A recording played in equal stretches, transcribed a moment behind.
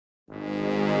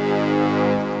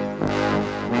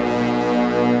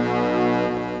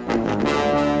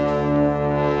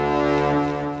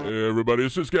everybody,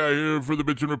 it's this guy here for the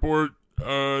Bitchin' Report.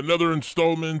 Another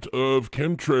installment of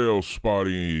Chemtrail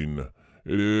Spotting.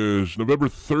 It is November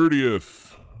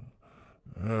 30th.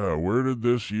 Where did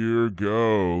this year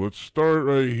go? Let's start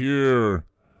right here.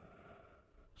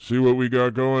 See what we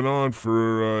got going on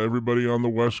for everybody on the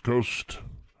West Coast.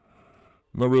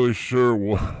 Not really sure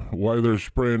why they're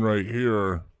spraying right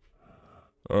here.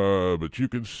 But you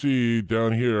can see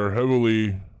down here,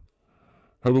 heavily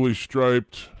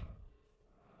striped.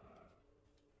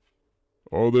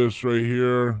 All this right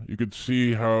here, you can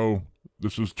see how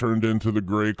this is turned into the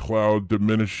gray cloud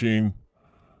diminishing,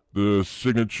 the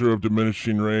signature of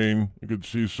diminishing rain. You can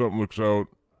see something looks out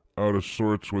of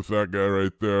sorts with that guy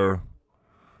right there.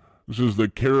 This is the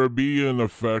Caribbean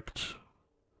effect,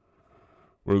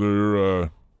 where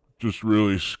they're just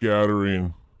really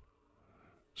scattering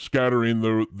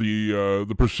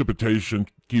the precipitation,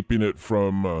 keeping it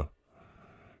from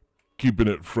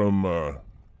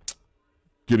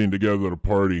getting together to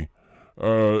party.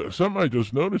 Something I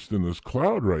just noticed in this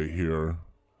cloud right here.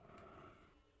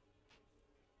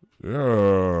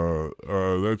 Yeah,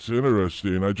 that's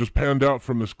interesting. I just panned out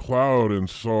from this cloud and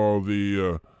saw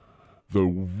the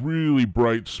really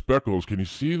bright speckles. Can you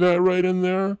see that right in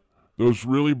there? Those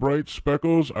really bright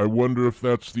speckles? I wonder if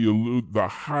that's the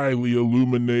highly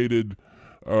illuminated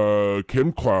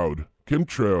chemtrail.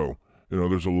 You know,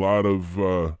 there's a lot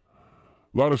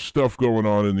of stuff going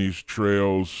on in these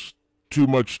trails. Too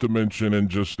much to mention in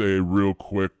just a real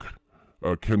quick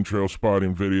chemtrail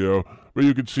spotting video. But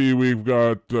you can see we've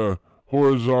got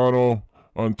horizontal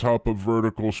on top of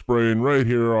vertical spraying right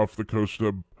here off the coast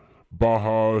of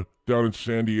Baja, down in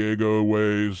San Diego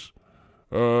ways.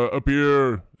 Up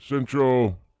here,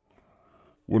 central.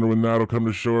 Wonder when that'll come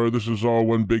to shore. This is all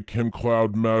one big chem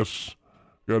cloud mess.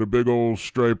 Got a big old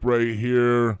stripe right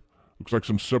here. Looks like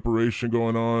some separation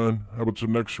going on. How about some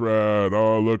NexRad?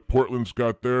 Oh, look, Portland's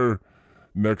got their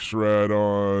NexRad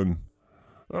on.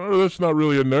 That's not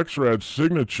really a NexRad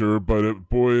signature, but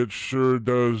it sure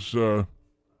does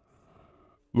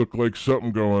look like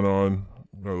something going on.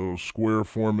 Got a little square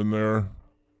forming there.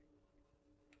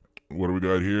 What do we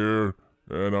got here?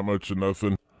 Not much of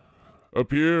nothing.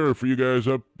 Up here, for you guys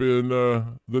up in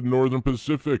the Northern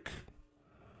Pacific,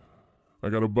 I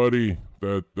got a buddy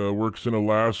that works in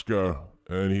Alaska,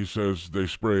 and he says they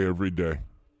spray every day.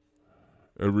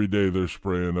 Every day they're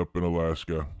spraying up in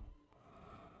Alaska.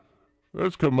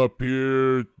 Let's come up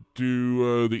here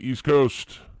to the East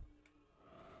Coast.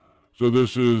 So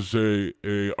this is a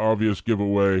obvious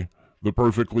giveaway. The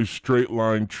perfectly straight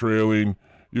line trailing.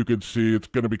 You can see it's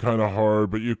going to be kind of hard,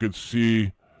 but you can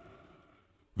see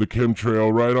the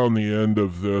chemtrail right on the end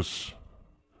of this,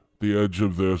 the edge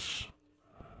of this.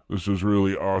 This is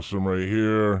really awesome right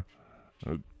here.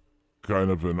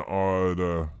 Kind of an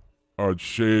odd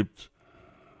shaped.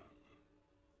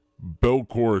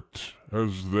 Belcourt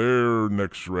has their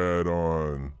NexRad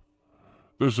on.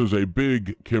 This is a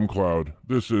big chem cloud.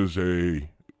 This is a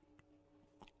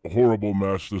horrible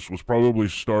mess. This was probably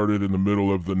started in the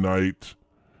middle of the night.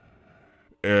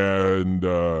 And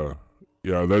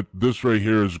yeah, this right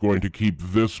here is going to keep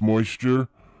this moisture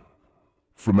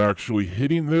from actually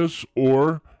hitting this,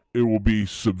 or it will be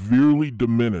severely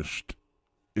diminished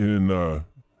in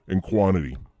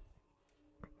quantity.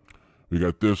 We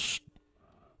got this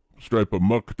stripe of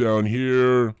muck down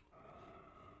here.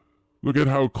 Look at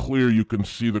how clear you can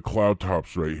see the cloud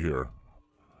tops right here.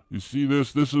 You see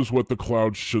this? This is what the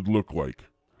clouds should look like.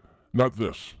 Not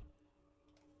this.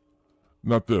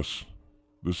 Not this.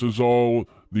 This is all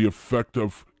the effect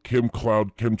of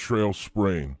chemtrail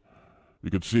spraying. You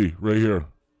can see right here.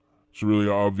 It's a really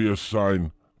obvious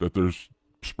sign that there's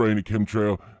spraying a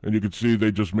chemtrail, and you can see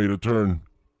they just made a turn.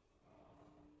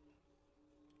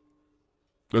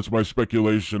 That's my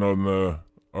speculation on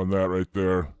that right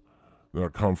there.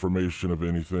 Not confirmation of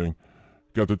anything.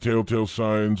 Got the telltale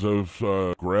signs of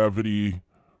gravity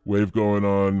wave going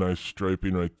on. Nice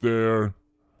striping right there.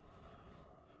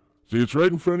 See, it's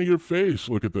right in front of your face.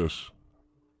 Look at this.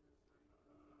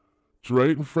 It's right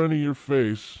in front of your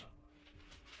face.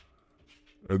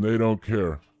 And they don't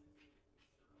care.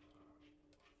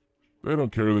 They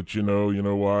don't care that you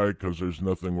know why? Because there's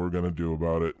nothing we're going to do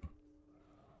about it.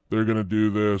 They're going to do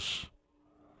this.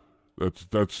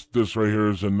 This right here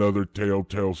is another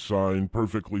telltale sign.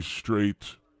 Perfectly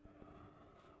straight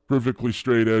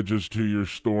edges to your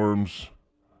storms.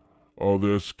 All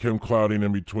this chem clouding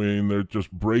in between. They're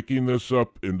just breaking this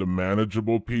up into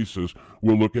manageable pieces.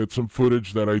 We'll look at some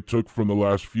footage that I took from the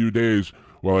last few days.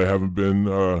 While I haven't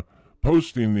been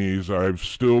posting these, I've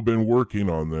still been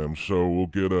working on them. So we'll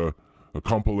get a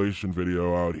compilation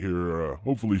video out here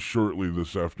hopefully shortly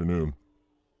this afternoon.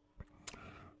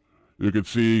 You can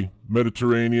see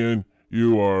Mediterranean.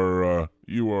 You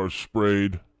are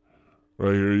sprayed.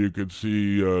 Right here, you can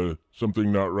see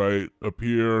something not right up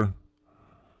here.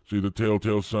 See the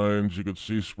telltale signs. You can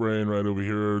see spraying right over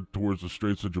here towards the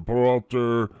Straits of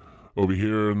Gibraltar. Over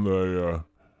here in the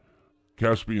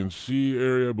Caspian Sea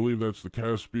area. I believe that's the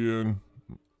Caspian.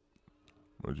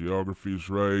 My geography's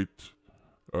right.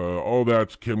 All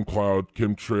that's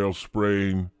chemtrail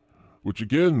spraying, which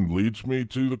again leads me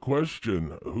to the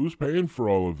question, who's paying for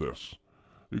all of this?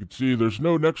 You can see there's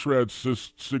no NEXRAD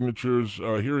signatures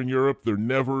here in Europe. There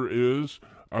never is.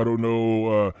 I don't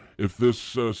know if this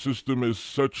system is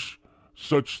such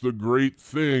the great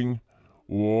thing.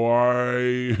 Why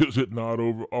is it not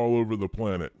all over the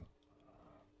planet?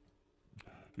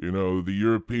 You know, the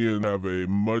Europeans have a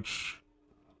much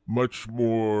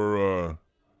more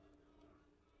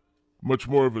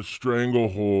of a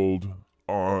stranglehold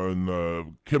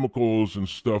on chemicals and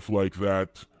stuff like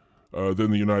that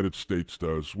than the United States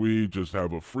does. We just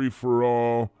have a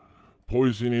free-for-all,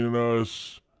 poisoning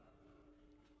us,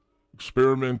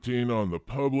 experimenting on the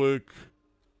public.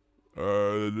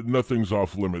 Nothing's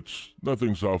off limits.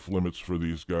 Nothing's off limits for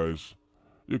these guys.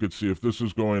 You can see if this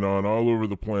is going on all over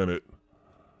the planet.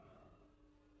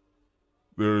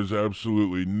 There's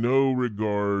absolutely no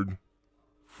regard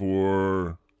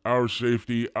for our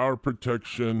safety, our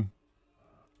protection,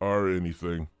 or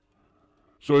anything.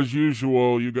 So as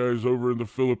usual, you guys over in the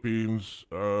Philippines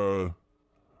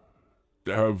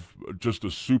have just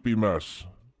a soupy mess.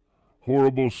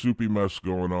 Horrible soupy mess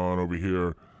going on over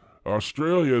here.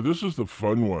 Australia, this is the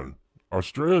fun one.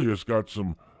 Australia's got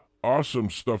some awesome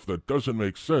stuff that doesn't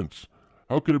make sense.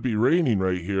 How could it be raining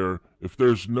right here if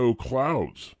there's no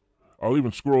clouds? I'll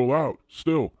even scroll out.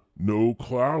 Still, no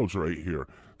clouds right here.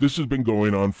 This has been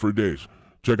going on for days.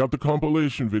 Check out the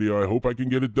compilation video. I hope I can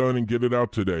get it done and get it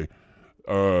out today.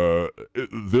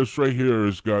 This right here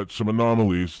has got some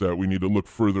anomalies that we need to look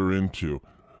further into.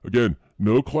 Again,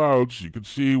 no clouds. You can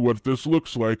see what this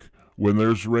looks like when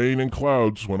there's rain and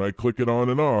clouds when I click it on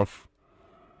and off.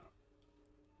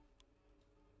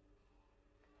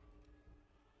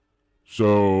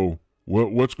 So,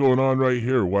 what's going on right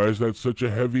here? Why is that such a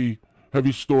heavy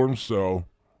storm cell?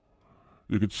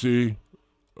 You can see,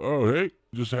 oh, hey,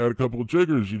 just had a couple of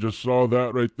jiggers. You just saw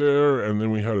that right there, and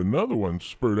then we had another one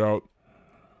spurt out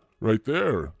right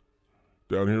there.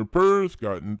 Down here in Perth,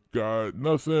 got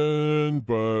nothing,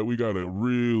 but we got a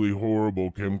really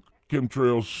horrible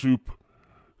chemtrail soup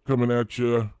coming at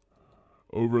you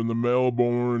over in the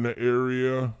Melbourne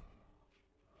area.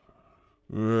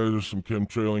 There's some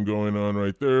chemtrailing going on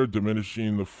right there,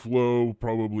 diminishing the flow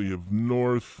probably of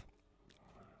north.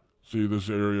 See, this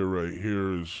area right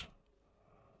here is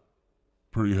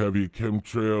pretty heavy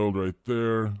chemtrailed right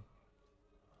there.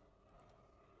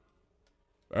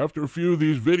 After a few of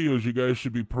these videos, you guys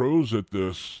should be pros at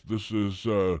this. This is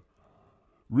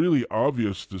really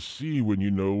obvious to see when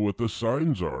you know what the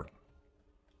signs are.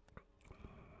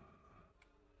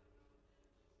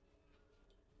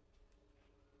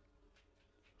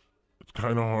 It's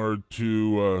kind of hard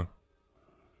to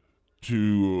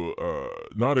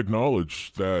not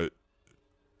acknowledge that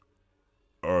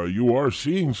you are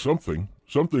seeing something.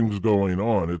 Something's going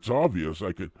on. It's obvious.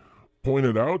 I could point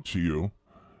it out to you.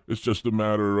 It's just a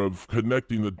matter of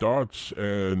connecting the dots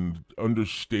and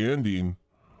understanding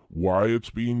why it's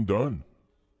being done.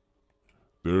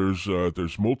 There's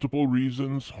multiple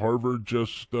reasons. Harvard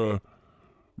just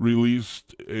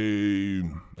released a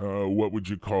what would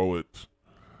you call it?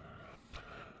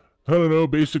 I don't know,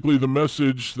 basically the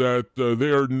message that they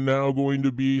are now going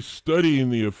to be studying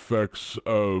the effects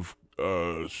of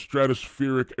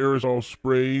stratospheric aerosol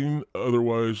spraying,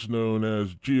 otherwise known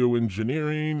as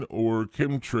geoengineering or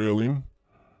chemtrailing.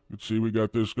 You can see we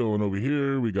got this going over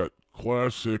here. We got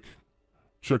classic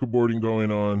checkerboarding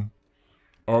going on,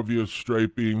 obvious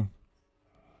striping.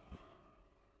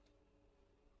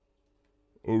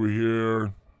 Over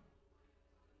here,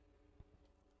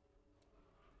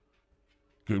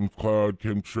 cloud,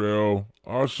 chemtrail.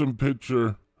 Awesome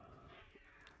picture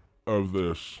of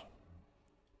this.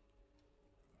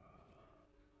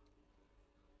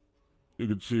 You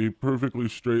can see perfectly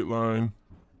straight line.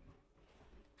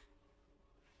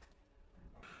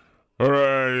 All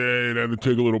right, I had to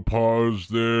take a little pause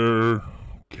there.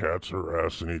 Cats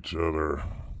harassing each other.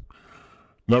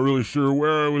 Not really sure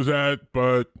where I was at,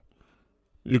 but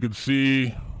you can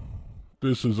see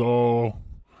this is all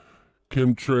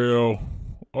chemtrail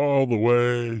all the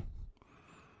way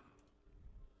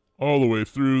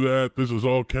through that. This is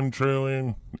all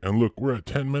chemtrailing. And look, we're at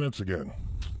 10 minutes again.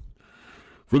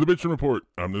 For the Bitchin' Report,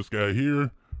 I'm this guy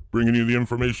here, bringing you the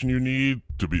information you need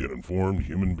to be an informed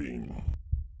human being.